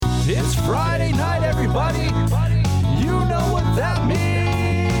It's Friday night, everybody. You know what that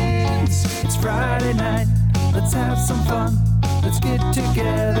means. It's Friday night. Let's have some fun. Let's get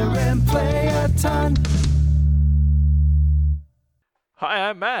together and play a ton. Hi,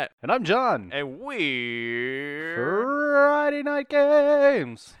 I'm Matt. And I'm John. And we're Friday Night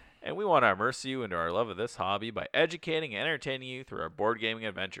Games. And we want to immerse you into our love of this hobby by educating and entertaining you through our board gaming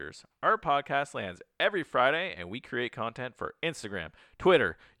adventures. Our podcast lands every Friday, and we create content for Instagram,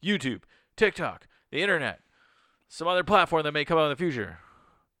 Twitter, YouTube, TikTok, the internet, some other platform that may come out in the future.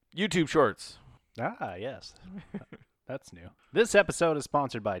 YouTube Shorts. Ah, yes. That's new. This episode is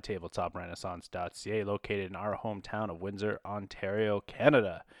sponsored by TabletopRenaissance.ca, located in our hometown of Windsor, Ontario,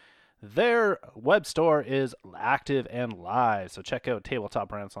 Canada. Their web store is active and live, so check out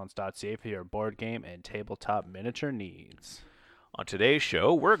TabletopRenaissance.ca for your board game and tabletop miniature needs. On today's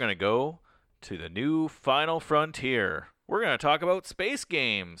show, we're going to go to the new final frontier. We're going to talk about space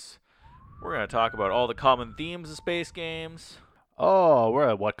games. We're going to talk about all the common themes of space games.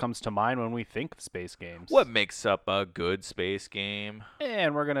 Oh, what comes to mind when we think of space games? What makes up a good space game?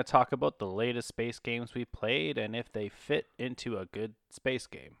 And we're going to talk about the latest space games we played and if they fit into a good space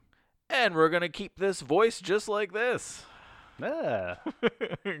game. And we're going to keep this voice just like this. Yeah.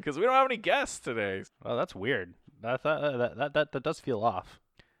 Because we don't have any guests today. Well, that's weird. That does feel off.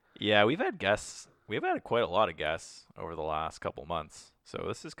 Yeah, we've had guests. We've had quite a lot of guests over the last couple months. So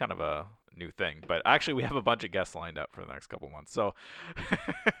this is kind of a new thing. But actually, we have a bunch of guests lined up for the next couple months. So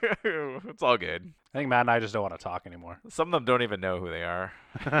it's all good. I think Matt and I just don't want to talk anymore. Some of them don't even know who they are.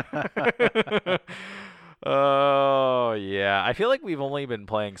 Oh, yeah. I feel like we've only been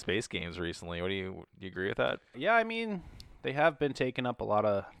playing space games recently. Do you agree with that? Yeah, I mean, they have been taking up a lot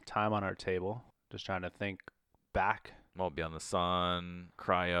of time on our table. Just trying to think back. Well, Beyond the Sun,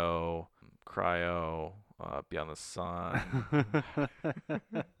 Cryo, Beyond the Sun.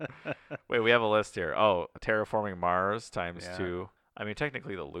 Wait, we have a list here. Oh, Terraforming Mars times 2. I mean,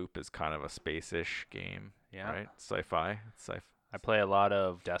 technically the Loop is kind of a space-ish game, right? Sci-fi. I play a lot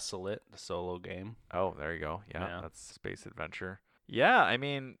of Desolate, the solo game. Oh, there you go. Yeah, that's space adventure. Yeah, I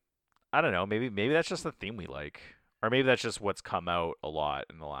mean, I don't know. Maybe that's just the theme we like. Or maybe that's just what's come out a lot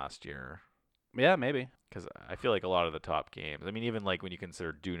in the last year. Yeah, maybe. Because I feel like a lot of the top games, I mean, even like when you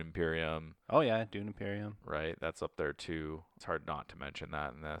consider Dune Imperium. Oh, yeah, Dune Imperium. Right, that's up there too. It's hard not to mention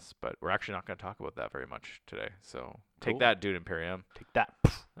that in this, but we're actually not going to talk about that very much today. So take that, Dune Imperium. Take that.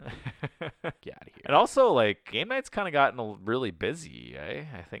 Get out of here. And also, like, game night's kind of gotten really busy, eh?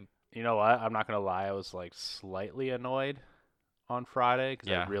 I think. You know what? I'm not going to lie. I was, like, slightly annoyed on Friday because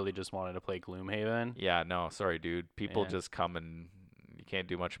I really just wanted to play Gloomhaven. Yeah, no, sorry, dude. People just come and you can't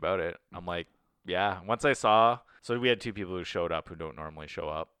do much about it. I'm like, yeah, once I saw, so we had 2 people who showed up who don't normally show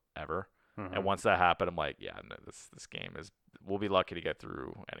up ever. Mm-hmm. And once that happened, I'm like, yeah, no, this game is, we'll be lucky to get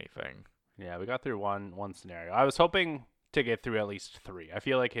through anything. Yeah, we got through one scenario. I was hoping to get through at least 3. I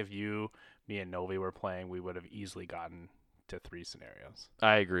feel like if me and Novi were playing, we would have easily gotten to 3 scenarios.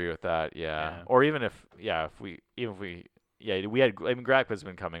 I agree with that. Yeah. Or even if we had, I mean, Grabka's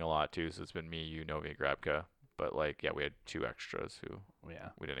been coming a lot too. So it's been me, you, Novi, and Grabka. But like, yeah, we had 2 extras who we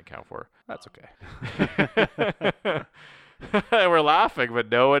didn't account for. That's okay. We're laughing, but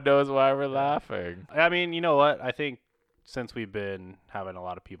no one knows why we're laughing. I mean, you know what? I think since we've been having a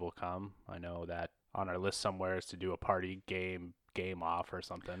lot of people come, I know that on our list somewhere is to do a party game off or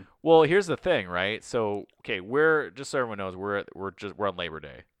something. Well, here's the thing, right? So, okay, we're just so everyone knows, we're on Labor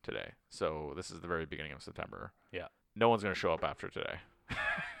Day today. So this is the very beginning of September. Yeah. No one's gonna show up after today.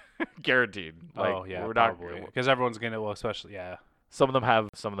 Guaranteed. Like, oh yeah, we're probably. not, because everyone's gonna. Well, especially Some of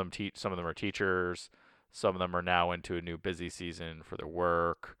them teach. Some of them are teachers. Some of them are now into a new busy season for their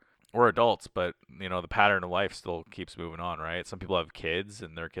work. Or adults, but you know the pattern of life still keeps moving on, right? Some people have kids,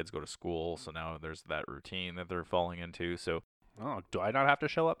 and their kids go to school, so now there's that routine that they're falling into. So, do I not have to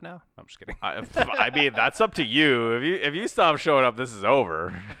show up now? I'm just kidding. I mean, that's up to you. If you stop showing up, this is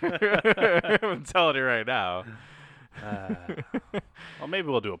over. I'm telling you right now. Well, maybe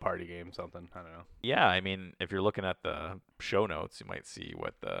we'll do a party game, something. I don't know. Yeah, I mean, if you're looking at the show notes, you might see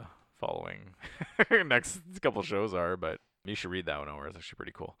what the following next couple shows are, but you should read that one over. It's actually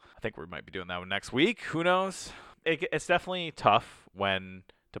pretty cool. I think we might be doing that one next week. Who knows? It's definitely tough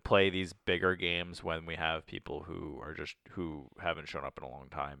to play these bigger games when we have people who haven't shown up in a long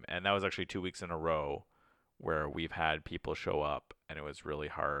time. And that was actually 2 weeks in a row where we've had people show up, and it was really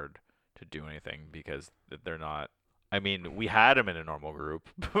hard to do anything because they're not. I mean, we had them in a normal group,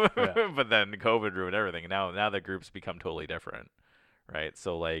 but then COVID ruined everything. And now the groups become totally different, right?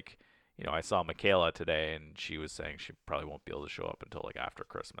 So like, I saw Michaela today, and she was saying she probably won't be able to show up until like after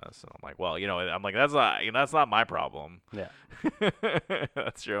Christmas. And I'm like, well, I'm like, that's not my problem. Yeah.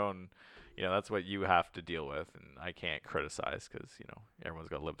 That's your own. That's what you have to deal with, and I can't criticize because everyone's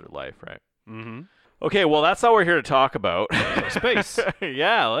got to live their life, right? Mm-hmm. Okay, well, that's all we're here to talk about. Space.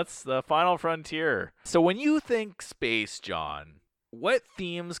 Yeah, that's the final frontier. So when you think space, John, what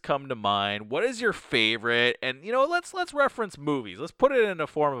themes come to mind? What is your favorite? And let's reference movies. Let's put it in the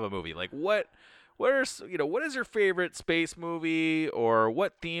form of a movie. Like what is your favorite space movie, or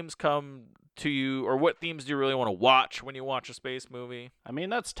what themes come to you, or what themes do you really want to watch when you watch a space movie? I mean,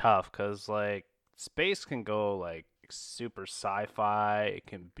 that's tough because like space can go like super sci-fi, it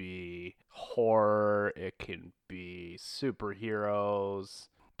can be horror, it can be superheroes.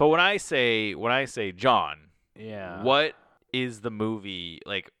 But when I say John, Yeah. what is the movie,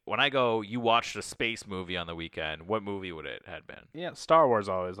 like when I go, you watched a space movie on the weekend, what movie would it have been? Yeah, Star Wars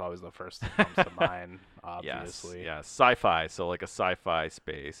always the first that comes to mind, obviously. Yes, sci-fi, so like a sci-fi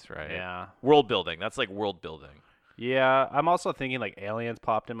space, right? Yeah. World building, that's like world building. Yeah, I'm also thinking like Aliens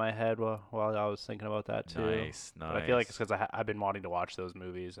popped in my head while I was thinking about that too. Nice. But I feel like it's because I've been wanting to watch those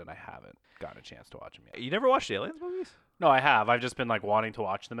movies and I haven't gotten a chance to watch them yet. You never watched Aliens movies? No, I have. I've just been like wanting to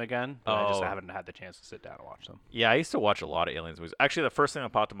watch them again, but I just Oh. haven't had the chance to sit down and watch them. Yeah, I used to watch a lot of Aliens movies. Actually, the first thing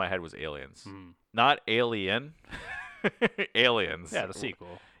that popped in my head was Aliens. Not Alien. Aliens. Yeah, the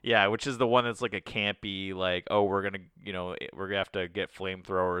sequel. Yeah, which is the one that's like a campy, like, oh, we're gonna have to get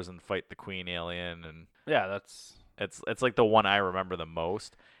flamethrowers and fight the queen alien, and Yeah, that's it's like the one I remember the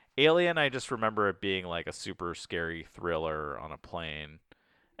most. Alien, I just remember it being like a super scary thriller on a plane,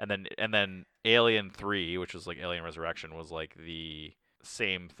 and then Alien 3, which was like Alien Resurrection, was like the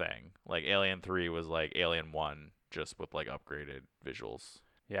same thing. Like Alien 3 was like Alien 1, just with like upgraded visuals.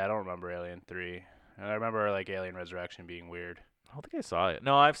 yeah. I don't remember Alien 3. And I remember like Alien Resurrection being weird. I don't think I saw it.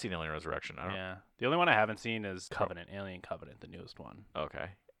 No, I've seen Alien Resurrection. I don't. Yeah, the only one I haven't seen is Covenant, Alien Covenant, the newest one. Okay.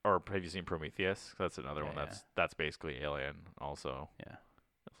 Or have you seen Prometheus? That's another one. Yeah. That's basically Alien also. Yeah.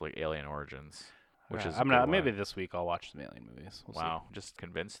 It's like Alien Origins, which is. I'm not. Maybe this week I'll watch some Alien movies. We'll Wow, just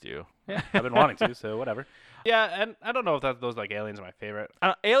convinced you. See. Yeah, I've been wanting to, so whatever. Yeah, and I don't know if those like aliens are my favorite.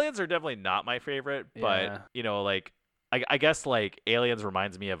 Aliens are definitely not my favorite, Yeah. but like I guess like Aliens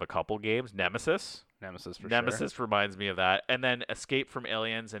reminds me of a couple games. Nemesis Nemesis for Nemesis reminds me of that, and then Escape from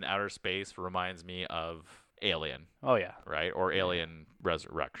Aliens in Outer Space reminds me of Alien, sure. Oh yeah. right? Or Alien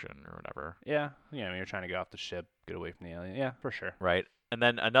Resurrection or whatever. Yeah. Yeah. When you're trying to get off the ship, get away from the alien. Yeah, for sure. Right. And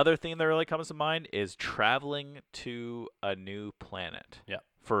then another thing that really comes to mind is traveling to a new planet. Yep.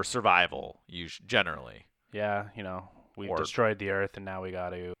 For survival, generally. Yeah. We've Or- destroyed the Earth, and now we got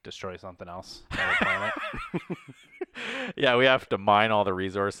to destroy something else. Another planet. Yeah, we have to mine all the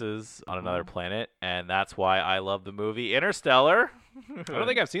resources on another planet, and that's why I love the movie Interstellar. I don't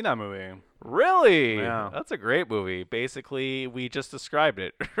think I've seen that movie. Really? Yeah. That's a great movie. Basically, we just described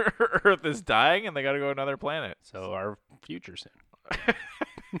it. Earth is dying, and they got to go to another planet. So our future soon.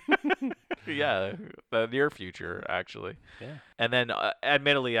 Yeah, the near future, actually. Yeah. And then,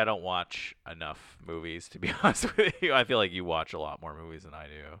 admittedly, I don't watch enough movies, to be honest with you. I feel like you watch a lot more movies than I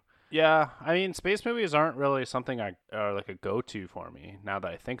do. Yeah, I mean, space movies aren't really something are like a go-to for me. Now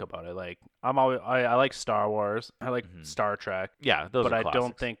that I think about it, like I like Star Wars, I like Star Trek. Yeah, those but are I classics.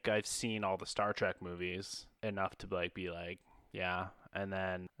 don't think I've seen all the Star Trek movies enough to like be like, yeah. And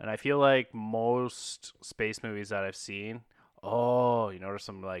I feel like most space movies that I've seen, there's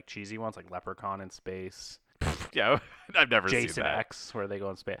some like cheesy ones like Leprechaun in space, Yeah, I've never Jason seen that. X, where they go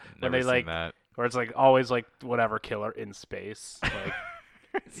in space. Never When they seen like, that. or it's like always like whatever killer in space. Like,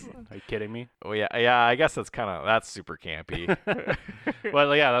 are you kidding me? Well, yeah. I guess that's super campy.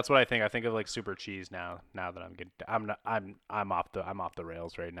 Well, yeah, that's what I think. I think of like super cheese now. Now that I'm off the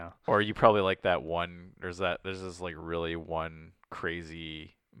rails right now. Or you probably like that one. There's this like really one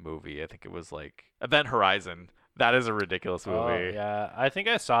crazy movie. I think it was like Event Horizon. That is a ridiculous movie. Oh, yeah, I think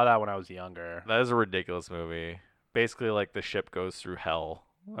I saw that when I was younger. That is a ridiculous movie. Basically, like the ship goes through hell.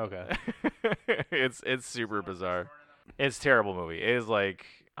 Okay. It's super bizarre. It's a terrible movie. It is like,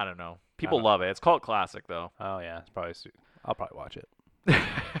 I don't know. People love it. It's called classic though. Oh yeah, I'll probably watch it.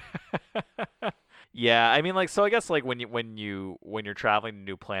 Yeah, I mean, like, so I guess like when you're traveling to a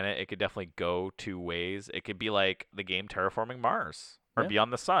new planet, it could definitely go two ways. It could be like the game Terraforming Mars or Yeah.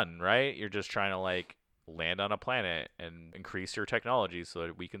 Beyond the Sun, right? You're just trying to like land on a planet and increase your technology so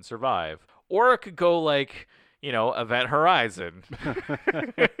that we can survive. Or it could go like, Event Horizon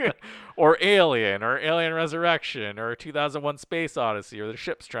or Alien Resurrection or 2001 Space Odyssey, or the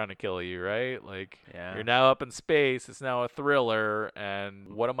ship's trying to kill you, right? Like, Yeah. you're now up in space. It's now a thriller.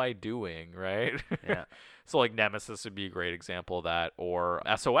 And what am I doing, right? Yeah. So like Nemesis would be a great example of that, or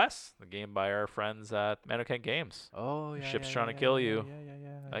SOS, the game by our friends at Manukent Games. Oh yeah. Ships yeah, trying yeah, to kill yeah, you.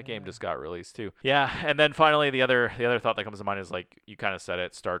 Yeah. That game just got released too. Yeah, and then finally the other thought that comes to mind is like you kind of said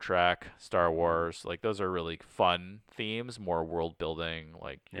it, Star Trek, Star Wars. Like those are really fun themes, more world building.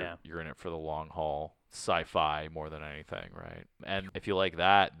 Like you're in it for the long haul. Sci-fi more than anything, right? And if you like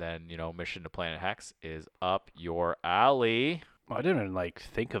that, then Mission to Planet Hex is up your alley. Well, I didn't even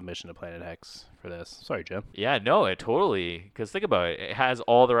think of Mission to Planet Hex for this. Sorry, Jim. Yeah, no, it totally. Because think about it, it has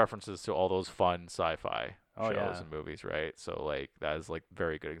all the references to all those fun sci-fi shows and movies, right? So that is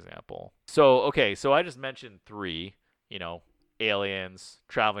very good example. So okay, so I just mentioned 3. Aliens,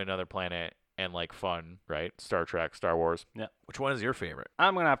 traveling to another planet, and fun, right? Star Trek, Star Wars. Yeah. Which one is your favorite?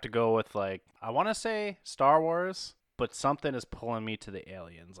 I'm gonna have to go with I want to say Star Wars, but something is pulling me to the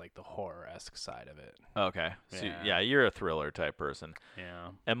aliens, the horror-esque side of it. Okay. So you're a thriller type person. Yeah.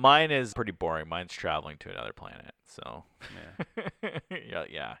 And mine is pretty boring. Mine's traveling to another planet. So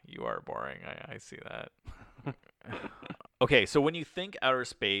yeah, you are boring. I see that. Okay, so when you think outer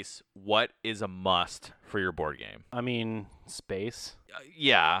space, what is a must for your board game? I mean, space.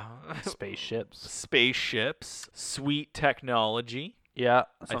 Yeah. Spaceships. Sweet technology. Yeah,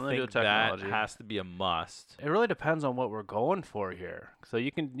 I think that has to be a must. It really depends on what we're going for here. So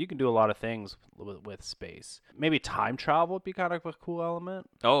you can do a lot of things with space. Maybe time travel would be kind of a cool element.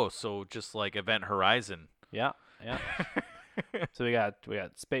 Oh, so just like Event Horizon. Yeah. So we got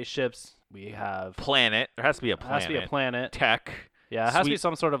spaceships. We have planet. There has to be a planet. Has to be a planet. Tech. Yeah, it has to be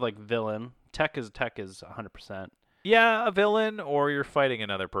some sort of villain. Tech is 100%. Yeah, a villain, or you're fighting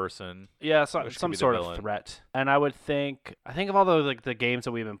another person. Yeah, some sort of threat. And I think of all the games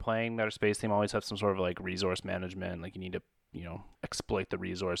that we've been playing that are space theme always have some sort of resource management. You need to exploit the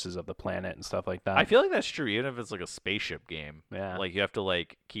resources of the planet and stuff like that. I feel like that's true, even if it's a spaceship game. Yeah. You have to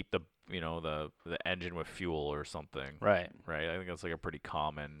keep the the engine with fuel or something. Right. I think that's a pretty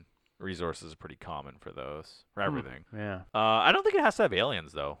common. Resources are pretty common for those, for everything. Yeah. I don't think it has to have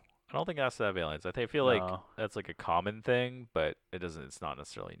aliens though. I don't think it has to have aliens. I feel like that's a common thing, but it doesn't. It's not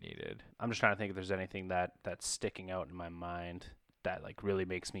necessarily needed. I'm just trying to think if there's anything that's sticking out in my mind that really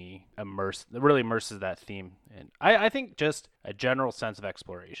makes me really immerses that theme. And I think just a general sense of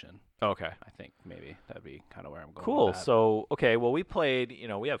exploration. Okay. I think maybe that'd be kind of where I'm going. Cool. With that. So okay, well we played.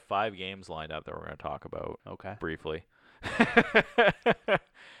 We have 5 games lined up that we're going to talk about. Okay. Briefly.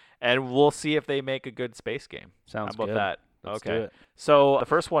 And we'll see if they make a good space game. Sounds good. How about good. that? Let's okay. do it. So the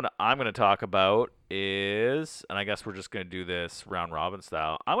first one I'm going to talk about is, and I guess we're just going to do this round robin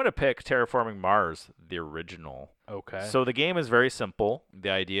style. I'm going to pick Terraforming Mars, the original. Okay. So the game is very simple. The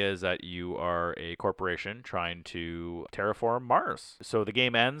idea is that you are a corporation trying to terraform Mars. So the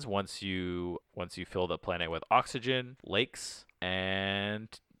game ends once you fill the planet with oxygen, lakes, and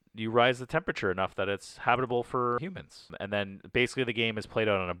you rise the temperature enough that it's habitable for humans. And then basically the game is played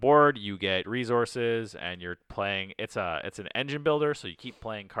out on a board. You get resources and you're playing. It's an engine builder, so you keep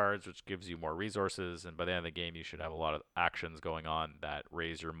playing cards, which gives you more resources. And by the end of the game, you should have a lot of actions going on that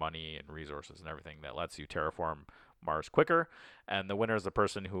raise your money and resources and everything that lets you terraform Mars quicker. And the winner is the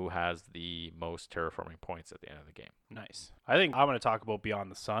person who has the most terraforming points at the end of the game. Nice. I think I'm going to talk about Beyond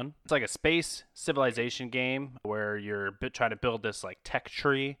the Sun. It's like a space civilization game where you're trying to build this tech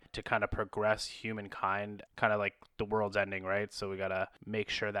tree to kind of progress humankind, kind of like the world's ending, right? So we got to make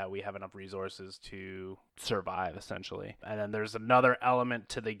sure that we have enough resources to survive, essentially. And then there's another element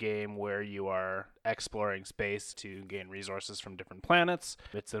to the game where you are exploring space to gain resources from different planets.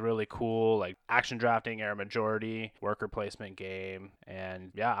 It's a really cool action drafting, air majority, worker placement game.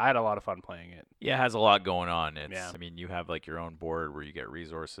 And yeah, I had a lot of fun playing it. Yeah, it has a lot going on. I mean, you have your own board where you get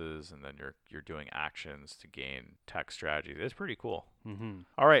resources, and then you're doing actions to gain tech strategies. It's pretty cool. Mm-hmm.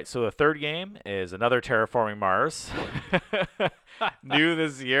 All right, so the third game is another Terraforming Mars. New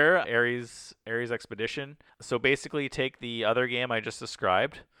this year, Ares Expedition. So basically, take the other game I just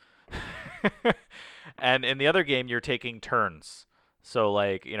described, and in the other game, you're taking turns. So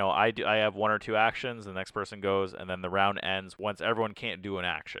I have 1 or 2 actions, the next person goes, and then the round ends once everyone can't do an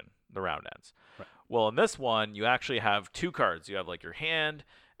action. The round ends. Right. Well, in this one, you actually have 2 cards. You have your hand,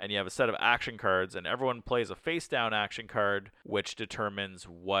 and you have a set of action cards, and everyone plays a face-down action card, which determines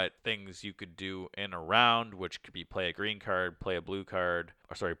what things you could do in a round, which could be play a green card, play a blue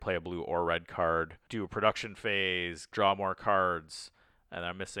or red card, do a production phase, draw more cards. And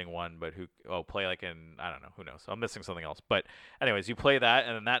I'm missing one, but play I don't know, who knows. I'm missing something else. But anyways, you play that,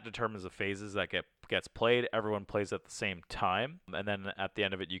 and then that determines the phases that gets played. Everyone plays at the same time. And then at the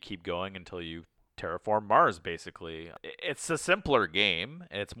end of it, you keep going until you Terraform Mars, basically. It's a simpler game.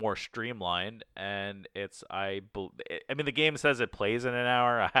 It's more streamlined, and I mean, the game says it plays in an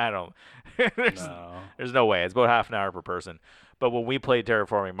hour. I don't. There's no way. It's about half an hour per person. But when we played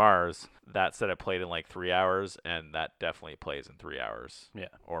Terraforming Mars, that said it played in like 3 hours, and that definitely plays in 3 hours. Yeah.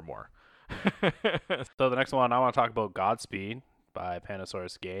 Or more. So the next one, I want to talk about Godspeed by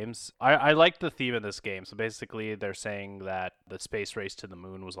Panasaurus Games. I like the theme of this game. So basically, they're saying that the space race to the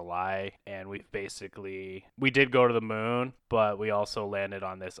moon was a lie, and we did go to the moon, but we also landed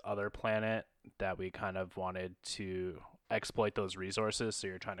on this other planet that we kind of wanted to exploit those resources. So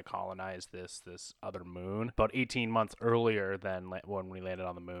you're trying to colonize this other moon about 18 months earlier than when we landed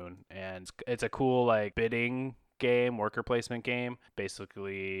on the moon, and it's a cool like bidding game, worker placement game.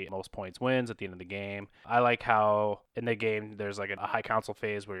 Basically, most points wins at the end of the game. I like how in the game there's like a high council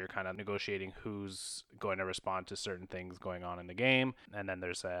phase where you're kind of negotiating who's going to respond to certain things going on in the game, and then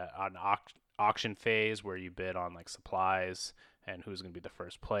there's an auction phase where you bid on like supplies and who's going to be the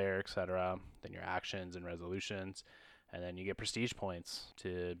first player, etc. Then your actions and resolutions, and then you get prestige points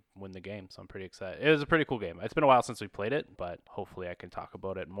to win the game. So I'm pretty excited. It was a pretty cool game. It's been a while since we played it, but hopefully I can talk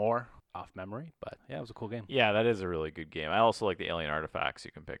about it more off memory. But yeah, it was a cool game. Yeah, that is a really good game. I also like the alien artifacts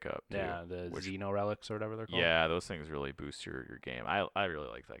you can pick up too. Yeah, the Xeno relics or whatever they're called. Yeah, those things really boost your game. I really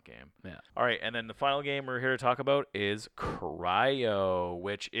like that game. Yeah. All right, and then the final game we're here to talk about is Cryo,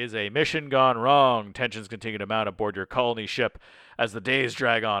 which is a mission gone wrong. Tensions continue to mount aboard your colony ship as the days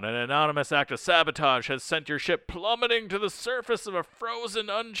drag on. An anonymous act of sabotage has sent your ship plummeting to the surface of a frozen,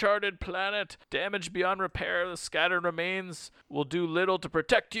 uncharted planet. Damaged beyond repair, the scattered remains will do little to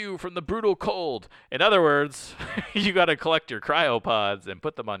protect you from the brutal cold. In other words, you got to collect your cryopods and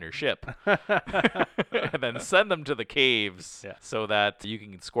put them on your ship. And then send them to the caves so that you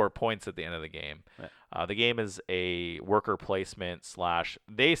can score points at the end of the game. Yeah. The game is a worker placement /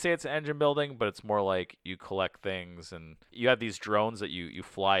 they say it's engine building, but it's more like you collect things, and you have these drones that you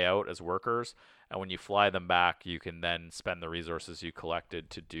fly out as workers, and when you fly them back, you can then spend the resources you collected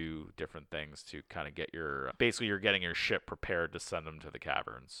to do different things to kind of get basically you're getting your ship prepared to send them to the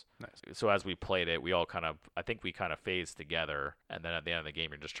caverns. Nice. So as we played it, I think we kind of phased together, and then at the end of the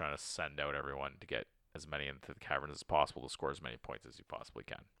game, you're just trying to send out everyone to get as many into the caverns as possible to score as many points as you possibly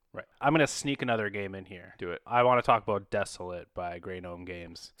can. Right. I'm going to sneak another game in here. Do it. I want to talk about Desolate by Grey Gnome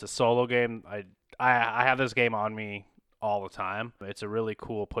Games. It's a solo game. I have this game on me all the time. It's a really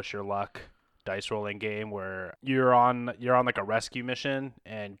cool push your luck dice rolling game where you're on like a rescue mission,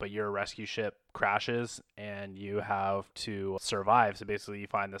 but your rescue ship crashes and you have to survive. So basically you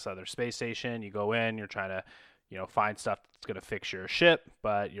find this other space station, you go in, you're trying to find stuff that's going to fix your ship,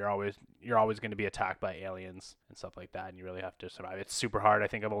 but you're always going to be attacked by aliens and stuff like that, and you really have to survive. It's super hard. I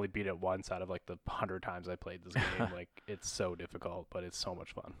think I've only beat it once out of like the 100 times I played this game. Like, it's so difficult, but it's so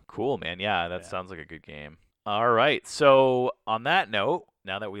much fun. Cool, man. Yeah, that sounds like a good game. All right. So on that note,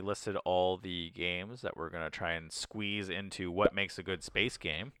 now that we listed all the games that we're going to try and squeeze into what makes a good space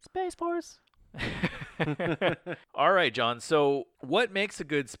game. Space Force. All right, John. So what makes a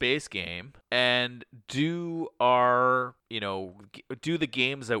good space game, and do the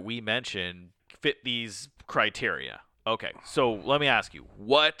games that we mentioned fit these criteria? Okay. So let me ask you,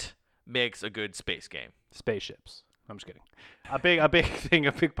 what makes a good space game? Spaceships. I'm just kidding. A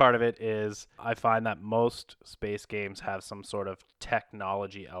big part of it is I find that most space games have some sort of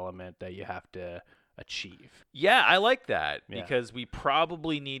technology element that you have to achieve. Yeah, I like that because we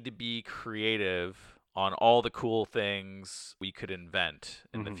probably need to be creative on all the cool things we could invent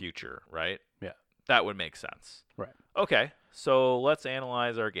in the future, right? Yeah. That would make sense. Right. Okay, so let's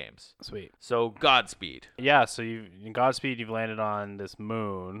analyze our games. Sweet. So Godspeed. Yeah, so in Godspeed you've landed on this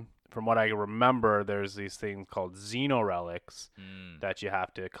moon. From what I remember, there's these things called Xeno relics that you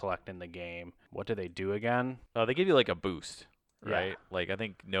have to collect in the game. What do they do again? Oh, they give you like a boost. Right? Yeah. Like, I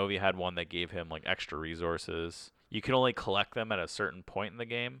think Novi had one that gave him, like, extra resources. You can only collect them at a certain point in the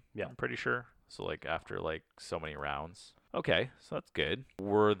game, I'm pretty sure. So, like, after, like, so many rounds. Okay, so that's good.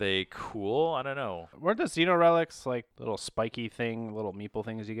 Were they cool? I don't know. Weren't the Xeno relics, like, little spiky thing, little meeple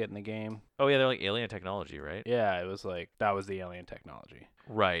things you get in the game? Oh, yeah, they're, like, alien technology, right? Yeah, it was, like, that was the alien technology.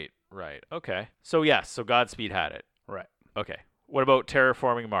 Right. Okay. So, yes, so Godspeed had it. Right. Okay. What about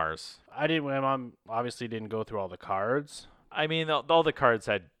Terraforming Mars? My mom obviously didn't go through all the cards. I mean, all the cards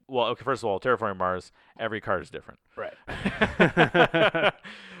had... Well, okay, first of all, Terraforming Mars, every card is different. Right.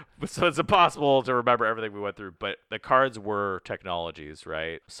 So it's impossible to remember everything we went through, but the cards were technologies,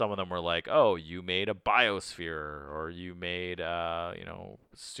 right? Some of them were like, oh, you made a biosphere, or you made,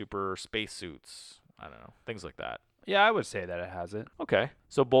 super spacesuits. I don't know, things like that. Yeah, I would say that it has it. Okay.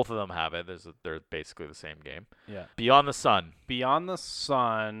 So both of them have it. They're basically the same game. Yeah. Beyond the Sun. Beyond the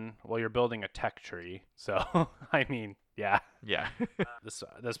Sun, well, you're building a tech tree. So, I mean, yeah. Yeah.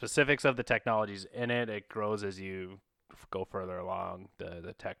 The specifics of the technologies in it, it grows as you go further along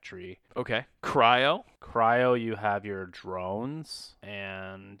the tech tree. Okay. Cryo. Cryo, you have your drones,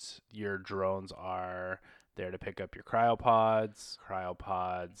 and your drones are there to pick up your cryopods.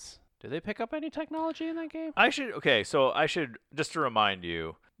 Cryopods. Do they pick up any technology in that game? I should just to remind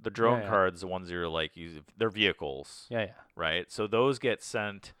you, the drone Yeah. cards, the ones you're like use, they're vehicles, Yeah. right? So those get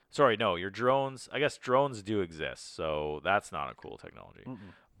sent. Sorry, no, your drones. I guess drones do exist, so that's not a cool technology.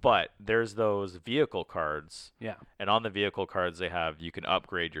 Mm-mm. But there's those vehicle cards, Yeah. and on the vehicle cards they have you can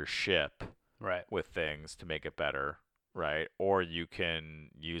upgrade your ship Right. with things to make it better, right? Or you can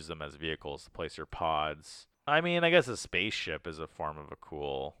use them as vehicles to place your pods. I mean, I guess a spaceship is a form of a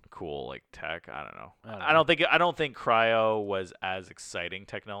cool like tech. I don't know. I don't think Cryo was as exciting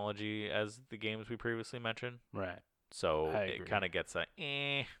technology as the games we previously mentioned. Right. So I it agree. kind of gets a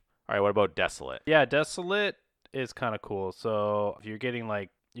eh. All right, what about Desolate? Yeah, Desolate is kind of cool. So if you're getting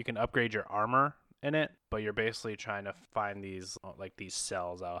you can upgrade your armor in it, but you're basically trying to find these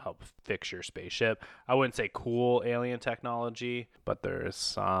cells that'll help fix your spaceship. I wouldn't say cool alien technology, but there's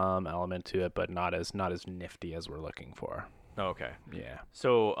some element to it, but not as nifty as we're looking for. Okay. Yeah.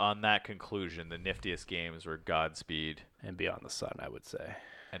 So on that conclusion, the niftiest games were Godspeed And Beyond the Sun, I would say.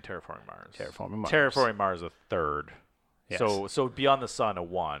 and Terraforming Mars. Terraforming Mars. Terraforming Mars a third. Yes. So Beyond the Sun a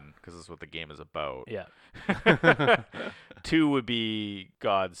 1 because that's what the game is about. Yeah. 2 would be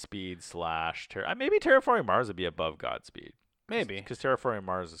Godspeed / maybe Terraforming Mars would be above Godspeed. Maybe. Because Terraforming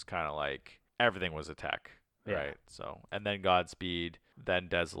Mars is kind of like everything was a tech, Yeah. right? So and then Godspeed, then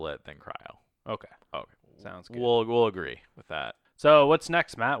Desolate, then Cryo. Okay. Okay, Sounds good. We'll agree with that. So what's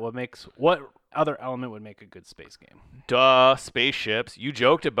next, Matt? What other element would make a good space game? Duh, spaceships. You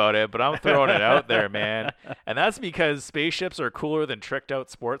joked about it, but I'm throwing it out there, man. And that's because spaceships are cooler than tricked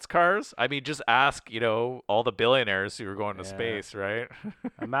out sports cars. I mean, just ask, all the billionaires who are going to Yeah. space, right?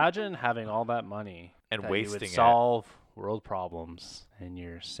 Imagine having all that money And that you wasting would it. solve world problems, and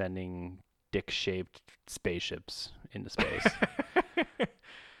you're sending dick-shaped spaceships into space.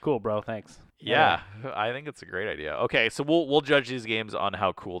 Cool, bro. Thanks. Yeah, I think it's a great idea. Okay, so we'll judge these games on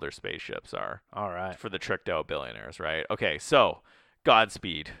how cool their spaceships are All right. for the tricked out billionaires, right? Okay, so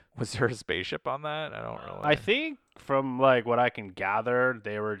Godspeed. Was there a spaceship on that? I don't really. I think from what I can gather,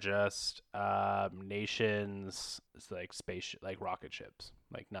 they were just nations spaceship, rocket ships.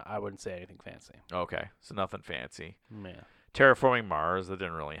 No, I wouldn't say anything fancy. Okay, so nothing fancy. Yeah. Terraforming Mars, that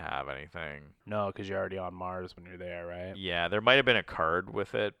didn't really have anything. No, because you're already on Mars when you're there, right? Yeah, there might have been a card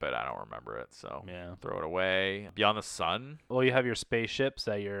with it, but I don't remember it, so Yeah. throw it away. Beyond the Sun, Well, you have your spaceships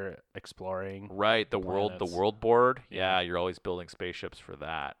that you're exploring. right? The Planets. world board. Yeah. Yeah, you're always building spaceships for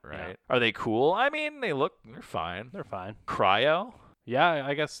that, right? Yeah. Are they cool? I mean, they're fine. They're fine. Cryo. Yeah,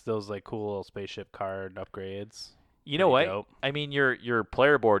 I guess those cool little spaceship card upgrades. You know what? Pretty dope. I mean, your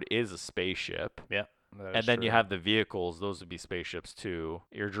player board is a spaceship. Yeah. And then you have the vehicles; those would be spaceships too.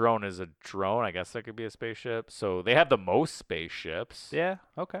 Your drone is a drone; I guess that could be a spaceship. So they have the most spaceships. Yeah.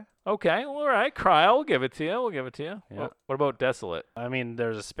 Okay. Okay, well, all right, Cryo, we'll give it to you. We'll give it to you. Yeah. What about Desolate? I mean,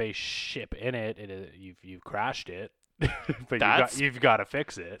 there's a spaceship in it. You've crashed it, but That's- you've got to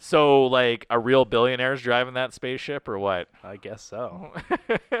fix it. So, like, a real billionaire's driving that spaceship, or what? I guess so.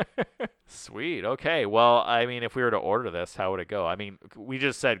 Sweet. Okay. Well, I mean, if we were to order this, how would it go? I mean, we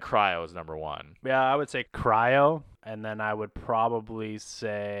just said Cryo is number 1. Yeah, I would say Cryo, and then I would probably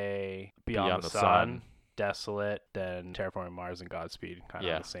say Beyond the Sun, Desolate, then Terraforming Mars and Godspeed. Kind of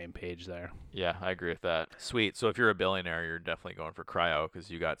Yeah. on the same page there. Yeah, I agree with that. Sweet. So if you're a billionaire, you're definitely going for Cryo because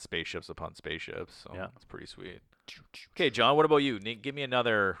you got spaceships upon spaceships. So Yeah. that's pretty sweet. Okay, John, what about you? Give me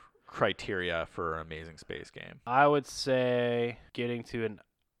another criteria for an amazing space game. I would say getting to an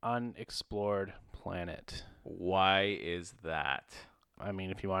unexplored planet. Why is that? I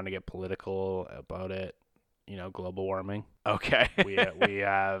mean, if you want to get political about it, global warming. Okay. we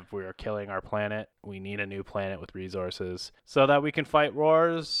are killing our planet. We need a new planet with resources so that we can fight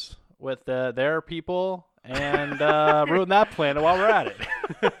wars with their people and ruin that planet while we're at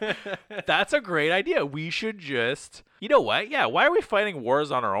it. That's a great idea. We should just, you know what? Yeah, why are we fighting wars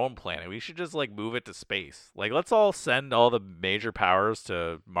on our own planet? We should just move it to space. Let's all send all the major powers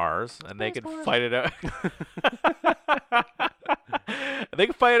to Mars and they can fight it out. They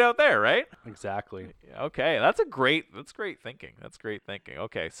can fight it out there, right? Exactly. Okay, that's great thinking. That's great thinking.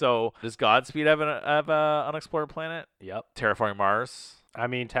 Okay, so does Godspeed have an unexplored planet? Yep. Terraforming Mars? I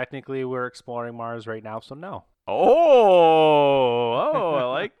mean, technically, we're exploring Mars right now, so no. Oh, I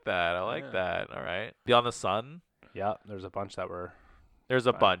like that. I like that. All right. Beyond the Sun? Yeah, there's a bunch that were. There's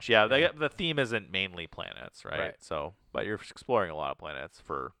a bunch. Yeah, Yeah. the theme isn't mainly planets, right? Right. So, but you're exploring a lot of planets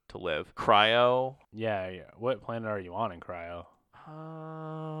to live. Cryo. Yeah. What planet are you on in Cryo?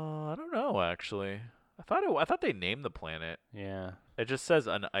 I don't know actually. I thought they named the planet. Yeah, It just says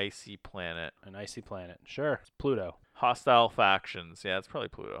an icy planet. an icy planet. Sure, it's Pluto. Hostile factions. Yeah, it's probably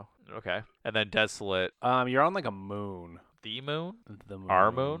Pluto. Okay. And then Desolate. You're on like a moon. The moon? The moon.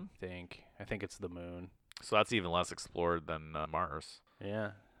 Our moon? I think it's the moon. So that's even less explored than Mars.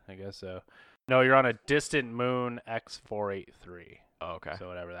 Yeah, I guess so. No, you're on a distant moon X483. Oh, okay. So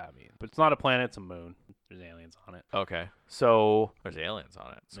whatever that means. But it's not a planet, it's a moon. There's aliens on it. Okay. So there's aliens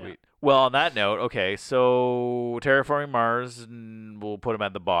on it. Yeah. Sweet. Well, on that note, okay, so Terraforming Mars, we'll put them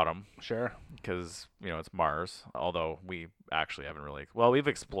at the bottom Sure. because, it's Mars, although we actually haven't really, well, we've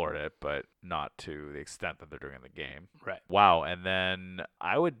explored it, but not to the extent that they're doing in the game. Right. Wow. And then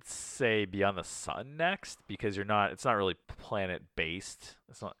I would say Beyond the Sun next because it's not really planet based.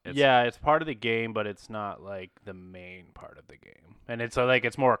 It's part of the game, but it's not like the main part of the game. And it's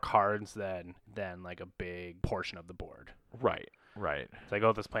it's more cards than like a big portion of the board. Right. It's like,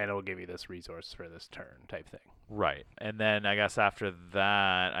 this planet will give you this resource for this turn type thing. Right. And then I guess after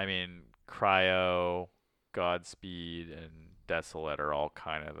that, Cryo, Godspeed, and Desolate are all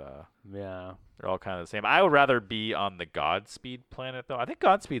kind of they're all kind of the same. I would rather be on the Godspeed planet though. I think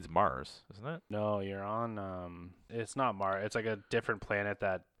Godspeed's Mars, isn't it? No, you're on it's not Mars. It's like a different planet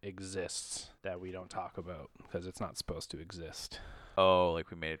that exists that we don't talk about because it's not supposed to exist. Oh, like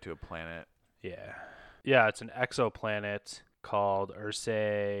we made it to a planet. Yeah. Yeah, it's an exoplanet called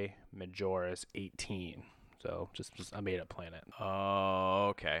Ursae Majoris 18. So just a made-up planet. Oh,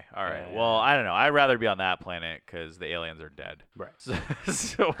 okay. All right. Yeah. Well, I don't know. I'd rather be on that planet because the aliens are dead. Right.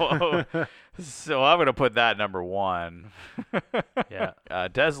 So I'm gonna put that number 1. Yeah.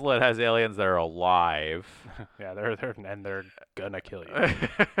 Desolate has aliens that are alive. Yeah, they're gonna kill you.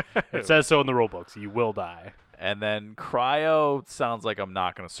 It says so in the rule books. You will die. And then Cryo sounds like I'm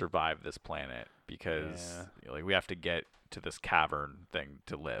not gonna survive this planet because we have to get to this cavern thing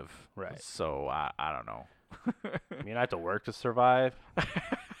to live. Right. So I don't know. I mean, I have to work to survive.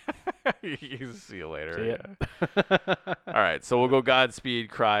 You see you later. See ya. Yeah. All right, so we'll go Godspeed,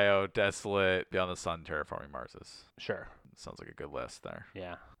 Cryo, Desolate, Beyond the Sun, Terraforming Marses. Sure. Sounds like a good list there.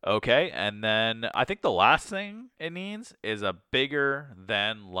 Yeah. Okay, and then I think the last thing it needs is a bigger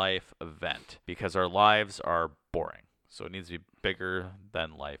than life event because our lives are boring. So it needs to be bigger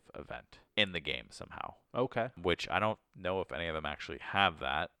than life event in the game somehow. Okay. Which I don't know if any of them actually have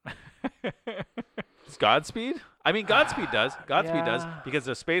that. Is Godspeed? Godspeed does. Godspeed does because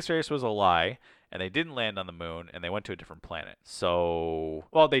the space race was a lie and they didn't land on the moon and they went to a different planet. So,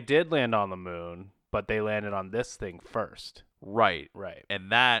 well, they did land on the moon, but they landed on this thing first. Right. Right.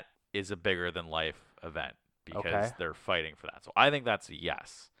 And that is a bigger than life event because they're fighting for that. So I think that's a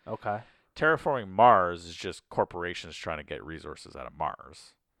yes. Okay. Terraforming Mars is just corporations trying to get resources out of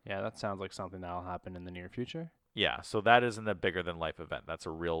Mars. Yeah, that sounds like something that'll happen in the near future. Yeah, so that isn't a bigger than life event. That's a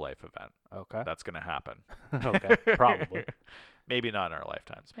real life event. Okay. That's going to happen. Okay, probably. Maybe not in our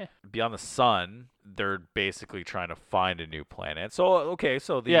lifetimes. Yeah. Beyond the Sun, they're basically trying to find a new planet. So,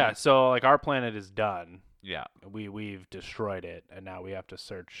 so like our planet is done. Yeah. We've destroyed it, and now we have to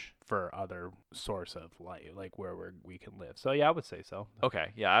search for other source of light, like where we can live. So yeah, I would say so.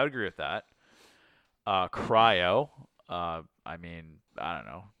 Okay, yeah, I would agree with that. Cryo, I don't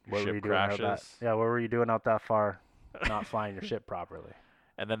know. What were Ship you crashes. doing out that? Yeah, what were you doing out that far, not flying your ship properly?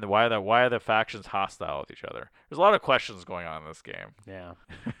 And then why are the factions hostile with each other? There's a lot of questions going on in this game. Yeah.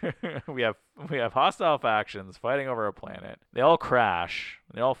 we have hostile factions fighting over a planet. They all crash.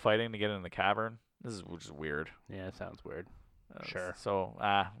 They're all fighting to get in the cavern. This is just weird. Yeah, it sounds weird. Sure. So,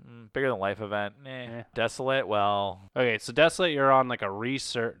 bigger than life event. Eh. Desolate. Well. Okay, so Desolate, you're on like a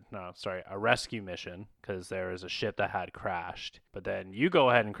rescue mission because there is a ship that had crashed. But then you go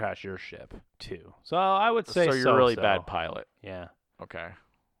ahead and crash your ship too. So I would say so you're a really bad pilot. Yeah. Okay.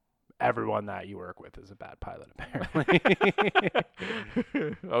 Everyone that you work with is a bad pilot, apparently.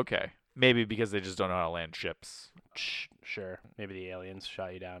 Okay. Maybe because they just don't know how to land ships. Sure. Maybe the aliens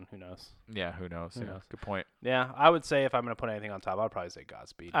shot you down. Who knows? Yeah, who knows? Who knows? Good point. Yeah, I would say if I'm going to put anything on top, I'd probably say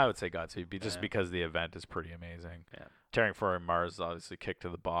Godspeed. I would say Godspeed just because the event is pretty amazing. Yeah. Terraforming Mars is obviously kicked to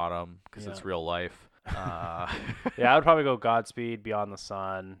the bottom because it's real life. Yeah, I would probably go Godspeed, Beyond the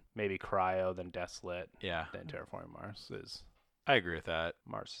Sun, maybe Cryo, then Desolate. Yeah. Then Terraforming Mars is. I agree with that.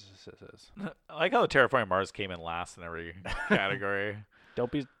 Mars is. I like how the Terraforming Mars came in last in every category.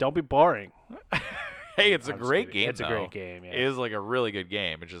 Don't be boring. Hey, it's a great game. It's a great game. Yeah. It is like a really good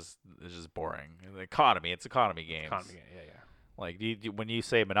game. It's just boring. The economy. It's economy games. Economy game. Yeah. Like, when you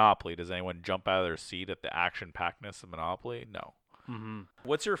say Monopoly, does anyone jump out of their seat at the action-packedness of Monopoly? No. Mm-hmm.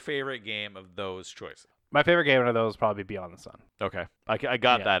 What's your favorite game of those choices? My favorite game of those would probably be Beyond the Sun. Okay. I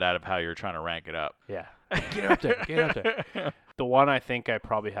got that out of how you're trying to rank it up. Yeah. Get up there. Get up there. The one I think I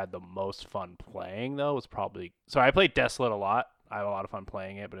probably had the most fun playing, though, was probably... So I played Desolate a lot. I have a lot of fun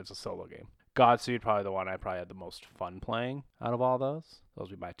playing it, but it's a solo game. Godspeed, probably the one I probably had the most fun playing out of all those. Those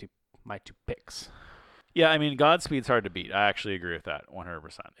would be my two picks. Yeah, I mean, Godspeed's hard to beat. I actually agree with that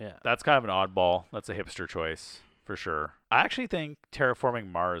 100%. Yeah. That's kind of an oddball. That's a hipster choice, for sure. I actually think Terraforming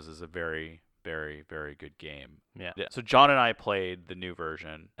Mars is a very, very, very good game. Yeah. So John and I played the new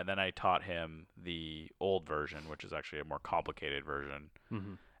version, and then I taught him the old version, which is actually a more complicated version.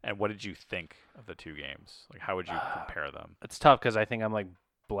 Mm-hmm. And what did you think of the two games? Like, how would you compare them? It's tough because I think I'm like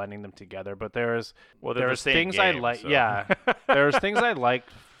blending them together, but there's the same things game, I like. so. Yeah, there's things I liked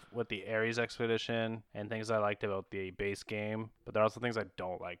with the Ares Expedition and things I liked about the base game, but there are also things I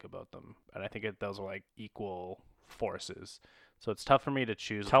don't like about them, and I think those are like equal forces. So it's tough for me to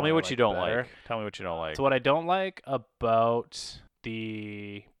choose. Tell me what what you don't better. like. Tell me what you don't like. So what I don't like about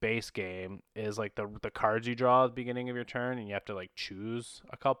the base game is like the cards you draw at the beginning of your turn, and you have to like choose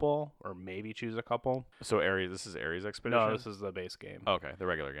a couple or maybe choose a couple. So this is Ares Expedition? No, this is the base game. Okay, the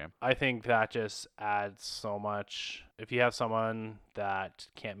regular game. I think that just adds so much. If you have someone that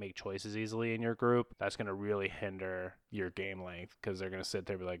can't make choices easily in your group, that's going to really hinder your game length because they're going to sit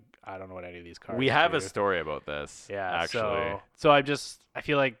there and be like, I don't know what any of these cards We have do. a story about this. Yeah, actually. So I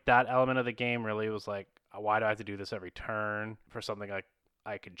feel like that element of the game really was like, why do I have to do this every turn for something like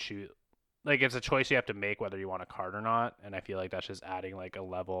I could choose? Like, it's a choice you have to make whether you want a card or not, and I feel like that's just adding like a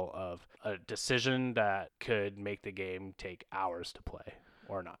level of a decision that could make the game take hours to play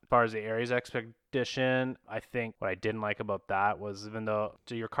or not. As far as the Ares Expedition, I think what I didn't like about that was even though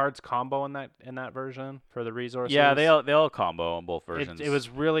do your cards combo in that version for the resources? Yeah, they all combo on both versions. It was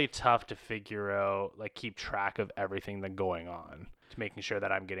really tough to figure out, like keep track of everything that's going on, to making sure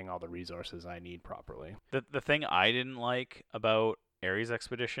that I'm getting all the resources I need properly. The thing I didn't like about Ares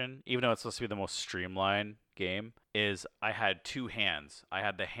Expedition, even though it's supposed to be the most streamlined game, is I had two hands. I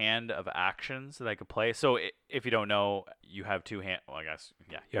had the hand of actions that I could play. So if you don't know, you have two hands. Well, I guess,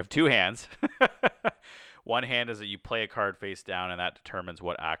 yeah, you have two hands. One hand is that you play a card face down, and that determines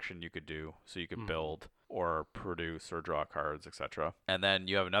what action you could do. So you could build or produce or draw cards, etc. And then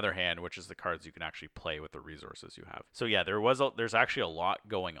you have another hand, which is the cards you can actually play with the resources you have. So yeah, there's actually a lot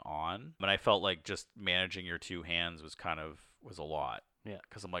going on, and I felt like just managing your two hands was a lot. Yeah,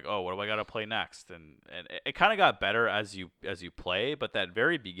 because I'm like, oh, what do I gotta play next? And it kind of got better as you play, but that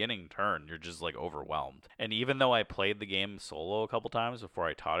very beginning turn, you're just like overwhelmed. And even though I played the game solo a couple times before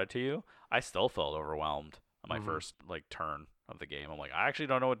I taught it to you, I still felt overwhelmed on my first like turn of the game. I'm like, I actually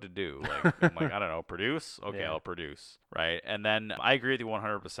don't know what to do. Like, I'm like, I don't know, produce? Okay, yeah. I'll produce, right? And then I agree with you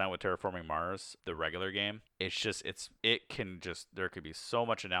 100% with Terraforming Mars, the regular game. It's just, there could be so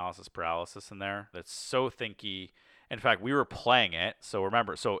much analysis paralysis in there that's so thinky. In fact, we were playing it. So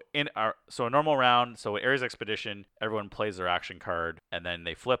remember, a normal round, so Ares Expedition, everyone plays their action card, and then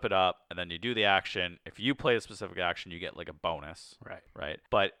they flip it up, and then you do the action. If you play a specific action, you get like a bonus. Right.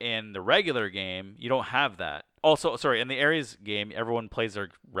 But in the regular game, you don't have that. Also, sorry, in the Ares game, everyone plays their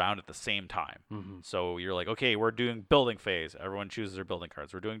round at the same time. Mm-hmm. So you're like, okay, we're doing building phase. Everyone chooses their building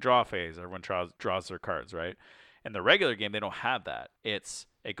cards. We're doing draw phase. Everyone draws their cards, right? In the regular game, they don't have that. It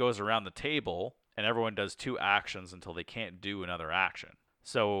goes around the table, and everyone does two actions until they can't do another action.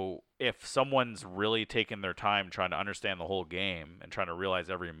 So if someone's really taking their time trying to understand the whole game and trying to realize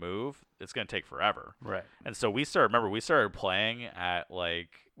every move, it's going to take forever. Right. And so we started playing at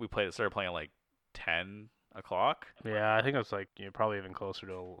started playing at like 10 o'clock. Yeah, I think it was like probably even closer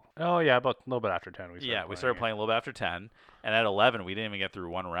to. Oh yeah, about a little bit after 10. We started playing a little bit after 10, and at 11 we didn't even get through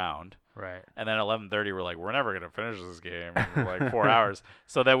one round. Right. And then at 11:30 we're like, we're never gonna finish this game in like 4 hours.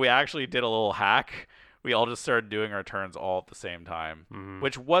 So then we actually did a little hack. We all just started doing our turns all at the same time,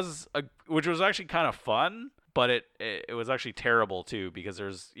 which was actually kind of fun. But it was actually terrible too, because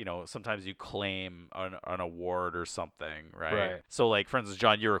there's, sometimes you claim an award or something, right? So like, for instance,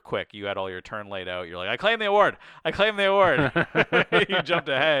 John, you were quick. You had all your turn laid out. You're like, I claim the award. You jumped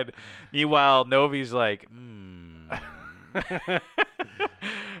ahead. Meanwhile, Novi's like,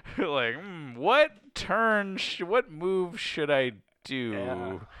 like, what move should I do?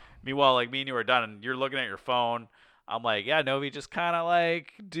 Yeah. Meanwhile, like, me and you are done, and you're looking at your phone. I'm like, yeah, Novi, just kind of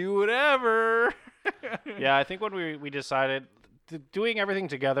like do whatever. Yeah, I think when we decided doing everything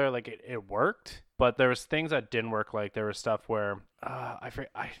together, like it worked, but there was things that didn't work. Like there was stuff where I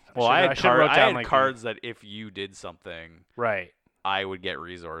had cards that if you did something, right, I would get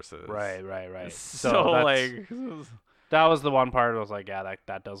resources. Right. So like, That was the one part I was like, yeah,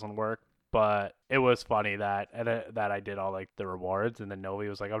 that doesn't work. But it was funny that I did all like the rewards, and then Novi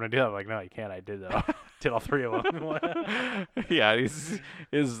was like, I'm gonna do that. I'm like, no, you can't. I did that. Did all 3 of them. Yeah,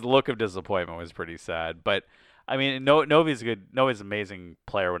 his look of disappointment was pretty sad. But I mean, Novi's good. Novi's an amazing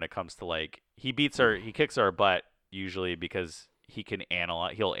player when it comes to like he kicks our butt usually because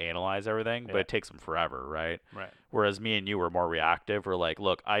he'll analyze everything, but it takes him forever, right? Right. Whereas me and you were more reactive. We're like,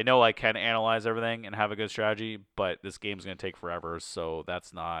 look, I know I can analyze everything and have a good strategy, but this game's going to take forever, so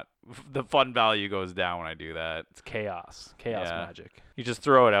that's not the fun value goes down when I do that. It's chaos magic. You just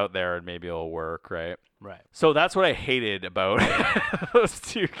throw it out there and maybe it'll work, right? Right. So that's what I hated about those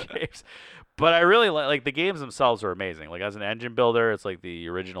 2 games. But I really like the games themselves are amazing. Like as an engine builder, it's like the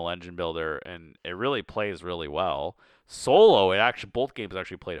original engine builder, and it really plays really well. Solo, both games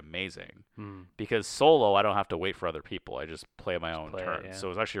actually played amazing because solo I don't have to wait for other people. I just play my own turn. So it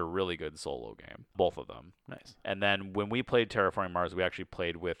was actually a really good solo game, both of them. Nice. And then when we played Terraforming Mars, we actually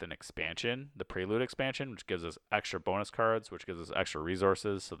played with an expansion, the Prelude expansion, which gives us extra bonus cards, which gives us extra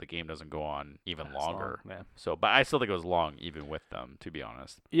resources, so the game doesn't go on even longer. So, but I still think it was long even with them, to be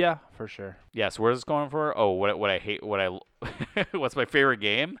honest. Yeah, for sure. Yeah. So where's this going for? Oh, what I hate, what's my favorite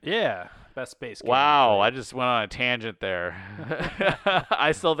game? Yeah. Best space game. Wow, I just went on a tangent there. I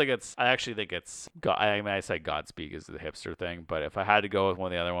actually think it's, I said Godspeed is the hipster thing, but if I had to go with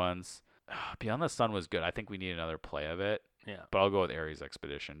one of the other ones, Beyond the Sun was good. I think we need another play of it. Yeah. But I'll go with Ares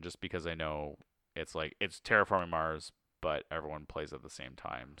Expedition just because I know it's Terraforming Mars, but everyone plays at the same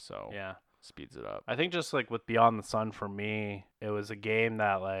time, so yeah, speeds it up. I think just like with Beyond the Sun for me, it was a game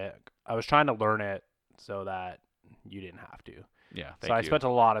that like I was trying to learn it so that you didn't have to. Yeah, so I spent a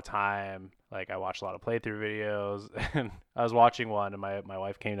lot of time, like I watched a lot of playthrough videos, and I was watching one, and my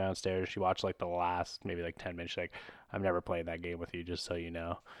wife came downstairs. She watched like the last maybe like 10 minutes. She's like, I'm never playing that game with you, just so you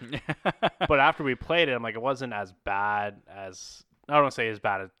know. But after we played it, I'm like, it wasn't as bad as, I don't want to say as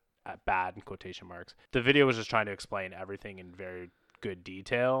bad as bad in quotation marks. The video was just trying to explain everything in very good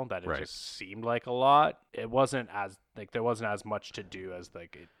detail that it just seemed like a lot. It wasn't as like there wasn't as much to do as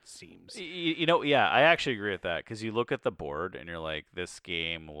like it seems. Yeah, I actually agree with that because you look at the board and you're like, this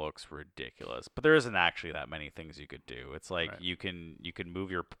game looks ridiculous, but there isn't actually that many things you could do. It's like you can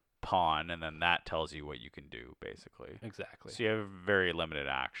move your pawn and then that tells you what you can do basically. Exactly. So you have very limited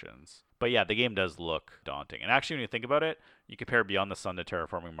actions. But yeah, the game does look daunting. And actually, when you think about it, you compare Beyond the Sun to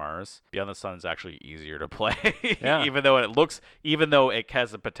Terraforming Mars. Beyond the Sun is actually easier to play, even though it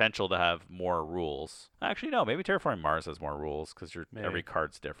has the potential to have more rules. Actually, no, maybe Terraforming Mars has more rules because every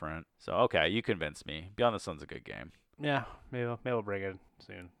card's different. So okay, you convinced me. Beyond the Sun's a good game. Yeah, maybe we'll bring it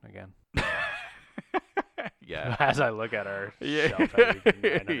soon again. Yeah. As I look at our shelf,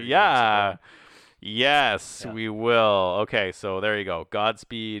 yeah. Yes, we will. Okay, so there you go.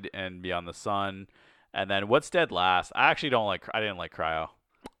 Godspeed and Beyond the Sun. And then what's dead last? I didn't like Cryo.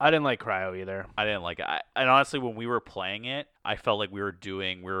 I didn't like Cryo either. I didn't like it. And honestly, when we were playing it, I felt like we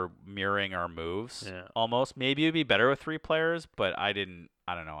were mirroring our moves almost. Maybe it'd be better with 3 players, but I don't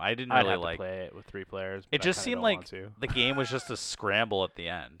know. I didn't really like to play it with 3 players. It just seemed like the game was just a scramble at the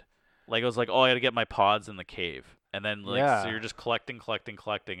end. Like it was like, oh, I got to get my pods in the cave. And then so you're just collecting,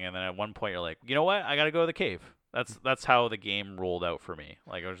 and then at one point you're like, you know what? I got to go to the cave. That's how the game rolled out for me.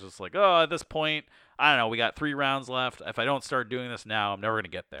 Like I was just like, oh, at this point, I don't know. We got 3 rounds left. If I don't start doing this now, I'm never gonna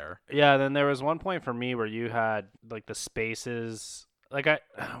get there. Yeah. Then there was one point for me where you had like the spaces. Like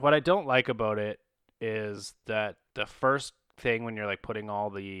what I don't like about it is that the first thing when you're like putting all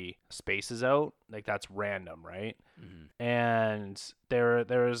the spaces out, like that's random, right? Mm-hmm. And there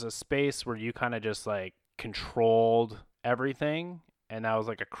was a space where you kind of just like controlled everything, and that was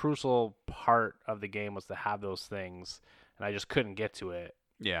like a crucial part of the game was to have those things, and I just couldn't get to it.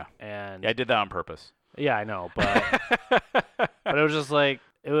 Yeah. And I did that on purpose. Yeah, I know, but but it was just like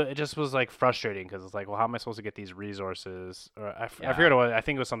it just was like frustrating because it's like, well, how am I supposed to get these resources? Or I forget what I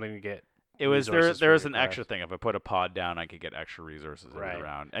think it was something to get. It was there was an extra thing. If I put a pod down, I could get extra resources every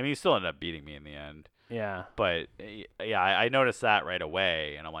round. I mean, you still ended up beating me in the end. Yeah. But yeah, I noticed that right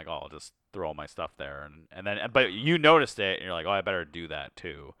away, and I'm like, oh, I'll just throw all my stuff there, and then but you noticed it, and you're like, oh, I better do that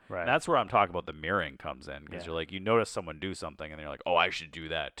too. Right. And that's where I'm talking about the mirroring comes in, because you're like, you notice someone do something, and you're like, oh, I should do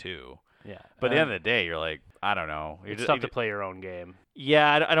that too. Yeah. But at the end of the day, you're like, I don't know. It's tough to play your own game.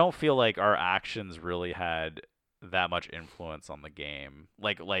 Yeah, I don't feel like our actions really had that much influence on the game.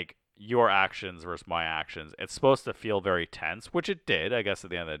 Like your actions versus my actions. It's supposed to feel very tense, which it did. I guess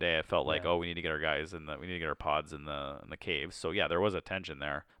at the end of the day, it felt like, oh, we need to get our guys we need to get our pods in the caves. So yeah, there was a tension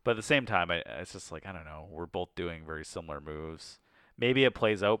there. But at the same time, it's just like, I don't know. We're both doing very similar moves. Maybe it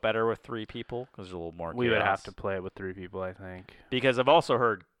plays out better with 3 people because there's a little more chaos. We would have to play it with 3 people, I think. Because I've also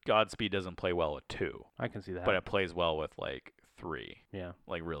heard Godspeed doesn't play well with 2, I can see that. but it plays well with like 3. Yeah,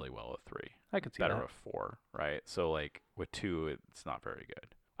 Like really well with 3. I can see Better that. with 4, right? So like with 2, it's not very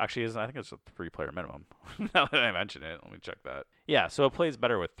good. Actually, I think it's a 3-player minimum. Now that I mention it, let me check that. Yeah, so it plays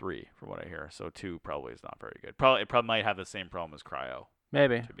better with 3, from what I hear. So 2 probably is not very good. It probably might have the same problem as Cryo,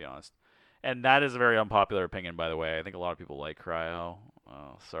 Maybe. to be honest. And that is a very unpopular opinion, by the way. I think a lot of people like Cryo.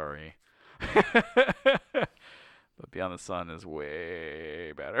 Oh, sorry. But Beyond the Sun is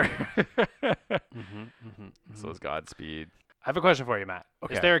way better. So is Godspeed. I have a question for you, Matt.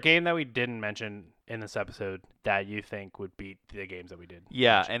 Okay. Is there a game that we didn't mention in this episode that you think would beat the games that we did?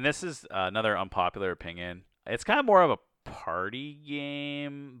 Yeah, mention? and this is another unpopular opinion. It's kind of more of a party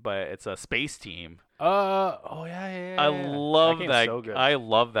game, but it's a space team. Oh yeah. I love game's that. So good. I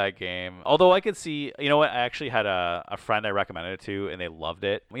love that game. Although I could see, you know what? I actually had a friend I recommended it to, and they loved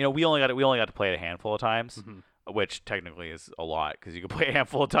it. You know, we only got to play it a handful of times. Which technically is a lot because you can play a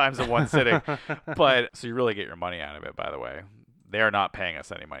handful of times in one sitting. But so you really get your money out of it, by the way. They are not paying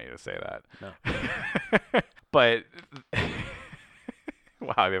us any money to say that. No. But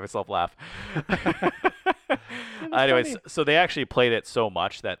wow, I made myself laugh. Anyways, so they actually played it so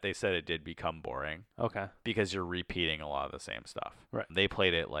much that they said it did become boring. Okay. Because you're repeating a lot of the same stuff. Right. They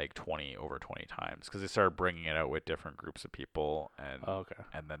played it like 20 times because they started bringing it out with different groups of people, and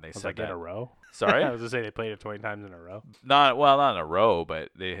and then they said like that in a row. Sorry, I was gonna say they played it 20 times in a row. Not in a row, but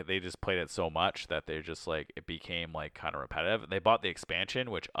they just played it so much that they just like it became like kind of repetitive. They bought the expansion,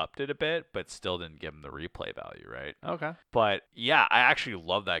 which upped it a bit, but still didn't give them the replay value, right? Okay. But yeah, I actually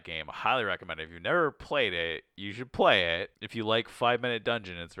love that game. I highly recommend it. If you've never played it, you should play it. If you like 5-Minute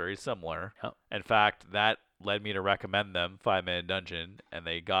Dungeon, it's very similar. Yep. In fact, that led me to recommend them 5-Minute Dungeon, and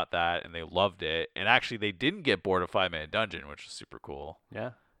they got that and they loved it. And actually, they didn't get bored of 5-Minute Dungeon, which is super cool.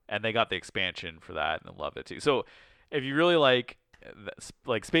 Yeah. And they got the expansion for that and loved it too. So if you really like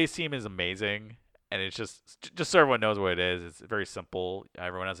Space Team is amazing, and it's just so everyone knows what it is. It's very simple.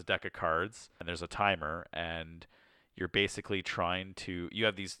 Everyone has a deck of cards, and there's a timer, and you're basically trying to you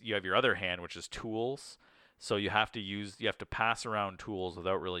have your other hand, which is tools. So you have to pass around tools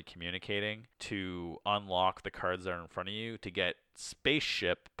without really communicating to unlock the cards that are in front of you to get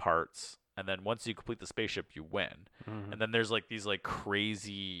spaceship parts. And then once you complete the spaceship, you win. And then there's like these like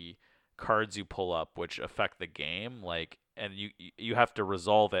crazy cards you pull up which affect the game, and you have to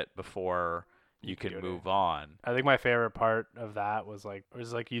resolve it before you can move on. I think my favorite part of that was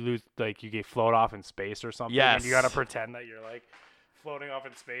you lose, like you get float off in space or something. Yes. And you got to pretend that you're like floating off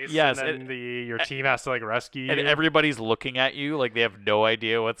in space. Yes, and then your team has to like rescue you. And everybody's looking at you like they have no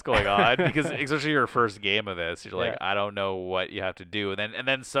idea what's going on because especially your first game of this, you're like, I don't know what you have to do. And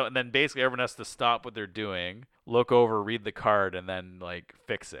then basically everyone has to stop what they're doing, look over, read the card, and then like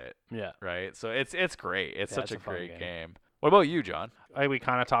fix it. Yeah. Right. So it's great. It's such a great game. What about you, John? We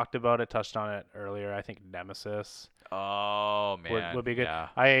kind of talked about it, touched on it earlier. I think Nemesis. Oh man, would be good. Yeah.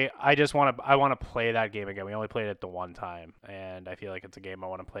 I just want to play that game again. We only played it the one time, and I feel like it's a game I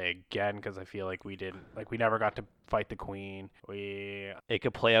want to play again because I feel like we never got to fight the queen. It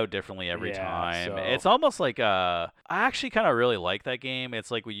could play out differently every time. So. It's almost like I actually kind of really like that game.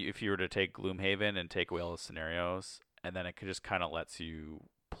 It's like if you were to take Gloomhaven and take away all the scenarios, and then it could just kind of lets you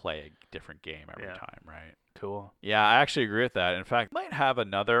play a different game every time, right? Cool. Yeah, I actually agree with that. In fact, we might have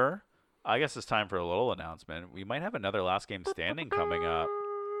another. I guess it's time for a little announcement. We might have another Last Game Standing coming up,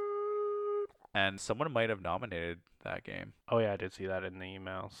 and someone might have nominated that game. Oh yeah, I did see that in the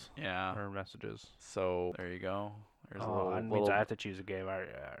emails. Yeah, or messages. So there you go. There's means I have to choose a game. I don't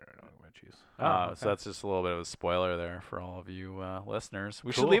know what I'm gonna choose. Okay. So that's just a little bit of a spoiler there for all of you listeners.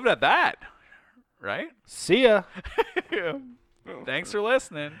 We should leave it at that, right? See ya. Thanks for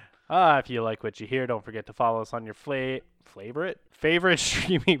listening. If you like what you hear, don't forget to follow us on your favorite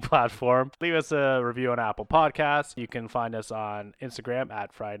streaming platform. Leave us a review on Apple Podcasts. You can find us on Instagram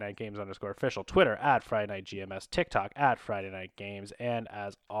at FridayNightGames_official, Twitter at FridayNightGMS, TikTok at FridayNightGames, and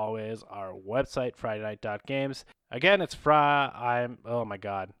as always, our website, FridayNight.games. Again,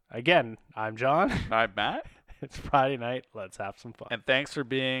 I'm John. I'm Matt. It's Friday night. Let's have some fun. And thanks for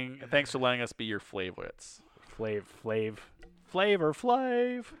letting us be your favorites. Flav.